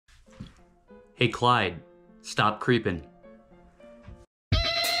Hey Clyde, stop creeping.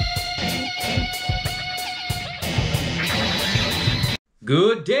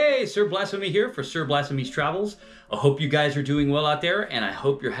 Good day, Sir Blasphemy here for Sir Blasphemy's Travels. I hope you guys are doing well out there, and I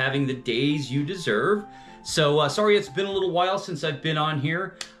hope you're having the days you deserve. So, sorry it's been a little while since I've been on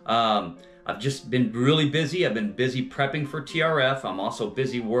here. I've just been really busy. I've been busy prepping for TRF. I'm also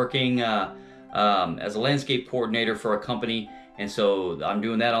busy working as a landscape coordinator for a company, and so I'm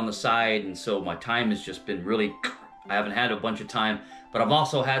doing that on the side, and so my time has just been really, I haven't had a bunch of time, but I've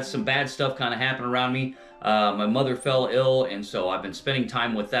also had some bad stuff kind of happen around me. My mother fell ill, and so I've been spending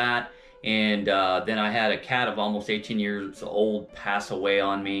time with that, and then I had a cat of almost 18 years old pass away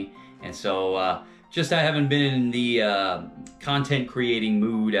on me, and so just I haven't been in the content creating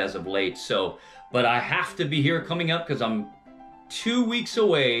mood as of late. So, but I have to be here coming up because I'm 2 weeks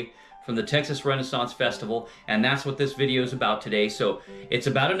away from the Texas Renaissance Festival, and that's what this video is about today. So it's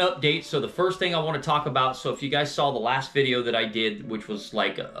about an update. So the first thing I want to talk about, so if you guys saw the last video that I did, which was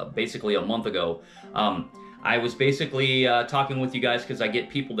like basically a month ago, I was basically talking with you guys because I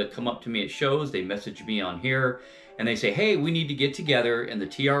get people that come up to me at shows, they message me on here, and they say, hey, we need to get together in the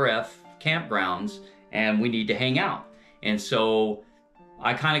TRF campgrounds, and we need to hang out. And so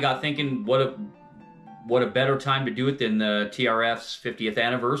I kind of got thinking, what a better time to do it than the TRF's 50th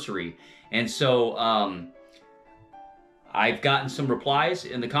anniversary. And so I've gotten some replies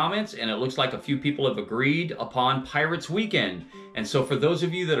in the comments, and it looks like a few people have agreed upon Pirates Weekend. And so for those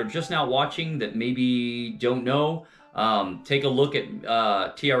of you that are just now watching that maybe don't know, take a look at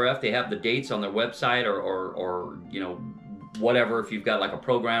TRF. They have the dates on their website, or you know, whatever. If you've got like a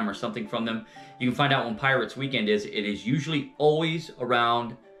program or something from them, you can find out when Pirates Weekend is. It is usually always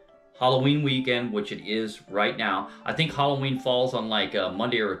around Halloween weekend, which it is right now. I think Halloween falls on like a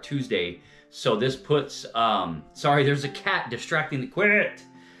Monday or a Tuesday. So this puts, sorry, there's a cat distracting the, quit!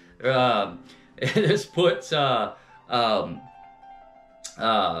 This puts Halloween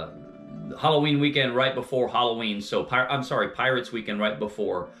weekend right before Halloween. So, I'm sorry, Pirates Weekend right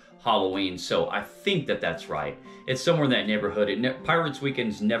before Halloween. So I think that that's right. It's somewhere in that neighborhood. Pirates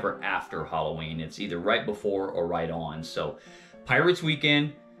Weekend's never after Halloween. It's either right before or right on. So Pirates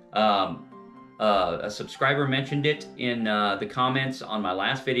Weekend, a subscriber mentioned it in the comments on my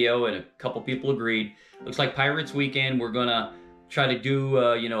last video, and a couple people agreed. Looks like Pirates Weekend, we're gonna try to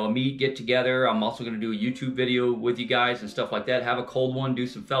do you know, a meet, get together. I'm also gonna do a YouTube video with you guys and stuff like that. Have a cold one, do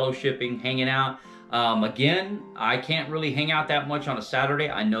some fellowshipping, hanging out. Again, I can't really hang out that much on a Saturday.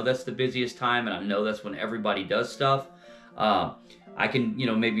 I know that's the busiest time, and I know that's when everybody does stuff. I can, you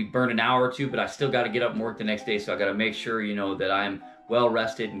know, maybe burn an hour or two, but I still got to get up and work the next day, so I got to make sure, you know, that I'm well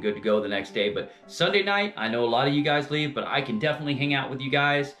rested and good to go the next day. But Sunday night, I know a lot of you guys leave, but I can definitely hang out with you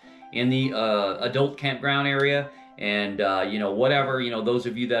guys in the adult campground area, and you know, whatever, you know, those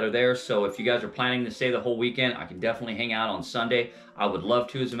of you that are there. So if you guys are planning to stay the whole weekend, I can definitely hang out on Sunday. I would love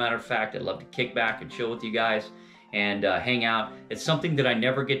to, as a matter of fact. I'd love to kick back and chill with you guys and hang out. It's something that I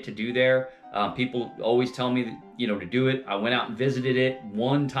never get to do there. People always tell me that, you know, to do it. I went out and visited it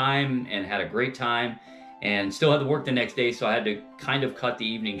one time and had a great time, and still had to work the next day, so I had to kind of cut the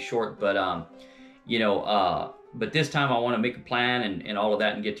evening short. But you know, but this time I want to make a plan and all of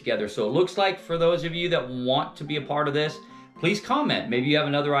that and get together. So it looks like for those of you that want to be a part of this, please comment. Maybe you have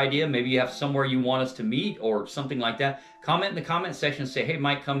another idea. Maybe you have somewhere you want us to meet or something like that. Comment in the comment section, say, hey,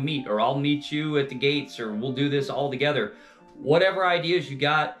 Mike, come meet, or I'll meet you at the gates, or we'll do this all together. Whatever ideas you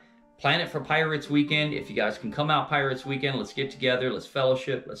got, plan it for Pirates Weekend. If you guys can come out Pirates Weekend, let's get together, let's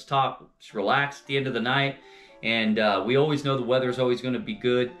fellowship, let's talk, let's relax at the end of the night. And we always know the weather's always going to be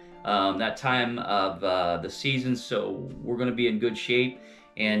good that time of the season, so we're going to be in good shape.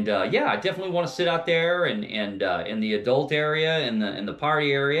 And yeah, I definitely want to sit out there and in the adult area, in the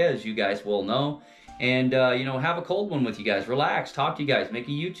party area, as you guys will know, and you know, have a cold one with you guys, relax, talk to you guys, make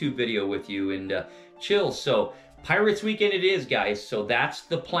a YouTube video with you, and chill. So Pirates Weekend it is, guys. So that's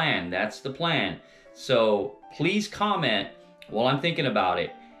the plan. That's the plan. So please comment while I'm thinking about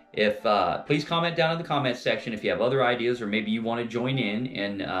it. If please comment down in the comment section if you have other ideas, or maybe you want to join in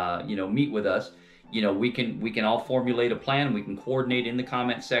and you know, meet with us. You know, we can all formulate a plan. We can coordinate in the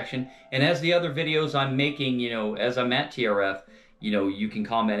comment section. And as the other videos I'm making, you know, as I'm at TRF, you know, you can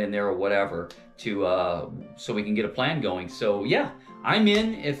comment in there or whatever to so we can get a plan going. So yeah, I'm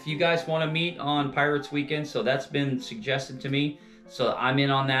in if you guys want to meet on Pirates Weekend. So that's been suggested to me. So I'm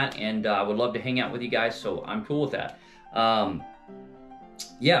in on that, and I would love to hang out with you guys. So I'm cool with that.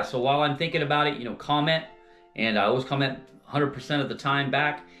 Yeah, so while I'm thinking about it, you know, comment, and I always comment 100% of the time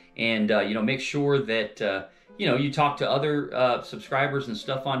back, and you know, make sure that you know, you talk to other subscribers and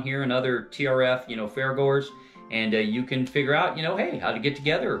stuff on here, and other TRF, you know, fairgoers, and you can figure out, you know, hey, how to get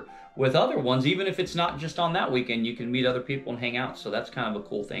together with other ones. Even if it's not just on that weekend, you can meet other people and hang out. So that's kind of a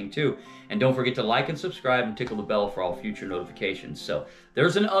cool thing too. And don't forget to like and subscribe and tickle the bell for all future notifications. So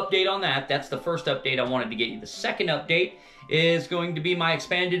there's an update on that. That's the first update I wanted to get you. The second update is going to be my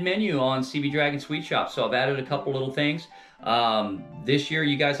expanded menu on CB Dragon Sweet Shop. So I've added a couple little things. This year,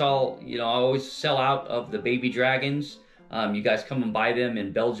 you guys all, you know, I always sell out of the baby dragons. You guys come and buy them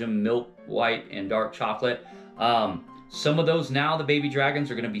in Belgium milk, white, and dark chocolate. Some of those now, the baby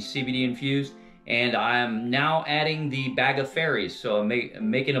dragons, are going to be CBD infused. And I'm now adding the bag of fairies. So I'm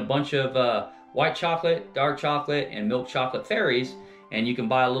making a bunch of white chocolate, dark chocolate, and milk chocolate fairies. And you can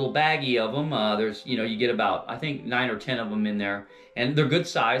buy a little baggie of them. There's, you know, you get about, I think, 9 or 10 of them in there. And they're good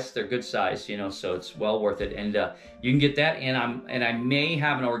size. They're good size, you know, so it's well worth it. And you can get that. And I may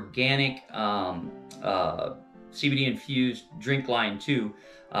have an organic CBD infused drink line too.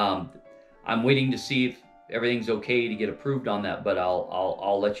 I'm waiting to see if everything's okay to get approved on that, but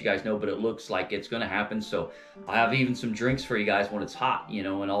I'll let you guys know. But it looks like it's going to happen. So I have even some drinks for you guys when it's hot, you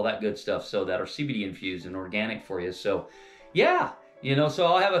know, and all that good stuff. So that are CBD infused and organic for you. So yeah. You know, so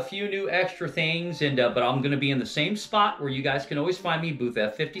I'll have a few new extra things, and but I'm going to be in the same spot where you guys can always find me, booth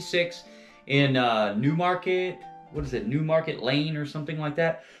F56 in Newmarket. What is it? Newmarket Lane or something like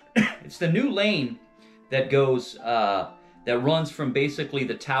that. It's the new lane that goes, that runs from basically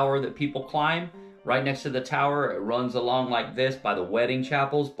the tower that people climb. Right next to the tower, it runs along like this by the wedding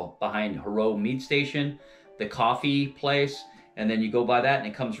chapels, behind Hero Mead Station, the coffee place. And then you go by that, and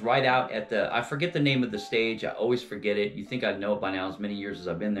it comes right out at the, I forget the name of the stage. I always forget it. You think I'd know it by now, as many years as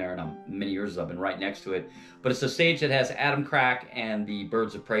I've been there, and many years as I've been right next to it. But it's the stage that has Adam Crack and the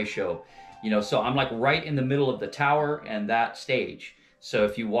Birds of Prey show. You know, so I'm like right in the middle of the tower and that stage. So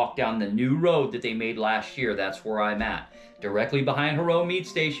if you walk down the new road that they made last year, that's where I'm at. Directly behind Hero Mead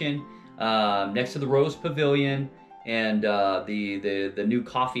Station, next to the Rose Pavilion, and the new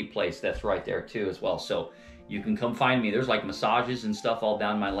coffee place that's right there too as well. So you can come find me. There's like massages and stuff all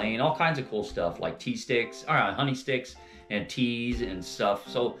down my lane, all kinds of cool stuff like tea sticks, honey sticks, and teas and stuff.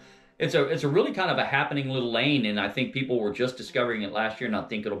 So it's a really kind of a happening little lane, and I think people were just discovering it last year, and I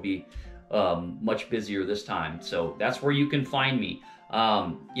think it'll be much busier this time. So that's where you can find me.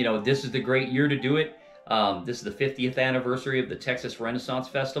 You know, this is the great year to do it. This is the 50th anniversary of the Texas Renaissance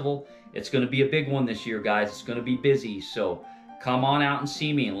Festival. It's going to be a big one this year, guys. It's going to be busy, so come on out and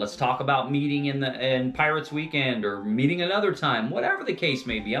see me, and let's talk about meeting in Pirates Weekend, or meeting another time, whatever the case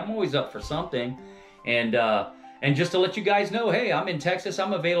may be. I'm always up for something. And just to let you guys know, hey, I'm in Texas.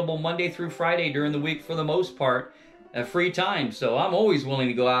 I'm available Monday through Friday during the week for the most part, free time. So I'm always willing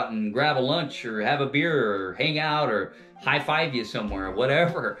to go out and grab a lunch, or have a beer, or hang out, or high-five you somewhere,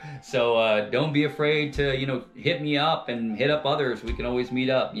 whatever. So don't be afraid to, you know, hit me up and hit up others. We can always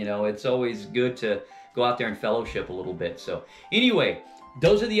meet up. You know, it's always good to go out there and fellowship a little bit. So anyway,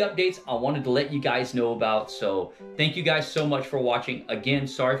 those are the updates I wanted to let you guys know about. So thank you guys so much for watching. Again,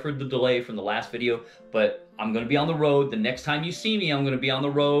 sorry for the delay from the last video, but I'm going to be on the road. The next time you see me, I'm going to be on the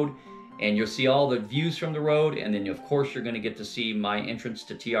road, and you'll see all the views from the road. And then, of course, you're going to get to see my entrance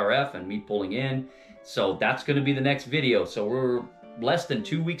to TRF and me pulling in. So that's going to be the next video. So we're less than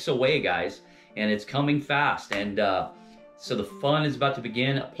 2 weeks away, guys, and it's coming fast. And so the fun is about to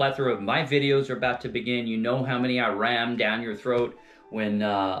begin. A plethora of my videos are about to begin. You know how many I ram down your throat when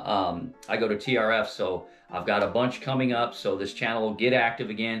I go to TRF. So I've got a bunch coming up. So this channel will get active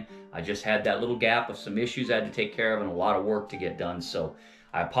again. I just had that little gap of some issues I had to take care of, and a lot of work to get done. So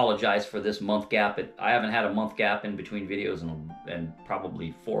I apologize for this month gap. I haven't had a month gap in between videos in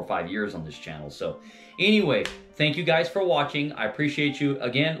probably 4 or 5 years on this channel. So anyway, thank you guys for watching. I appreciate you.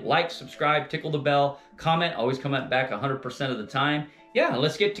 Again, like, subscribe, tickle the bell, comment. Always comment back 100% of the time. Yeah,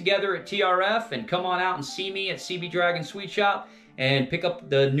 let's get together at TRF and come on out and see me at CB Dragon Sweet Shop and pick up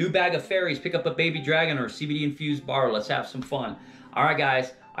the new bag of fairies, pick up a baby dragon or a CBD infused bar. Let's have some fun. All right,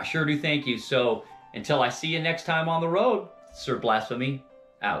 guys, I sure do thank you. So until I see you next time on the road, Sir Blasphemy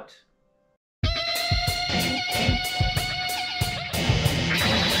out.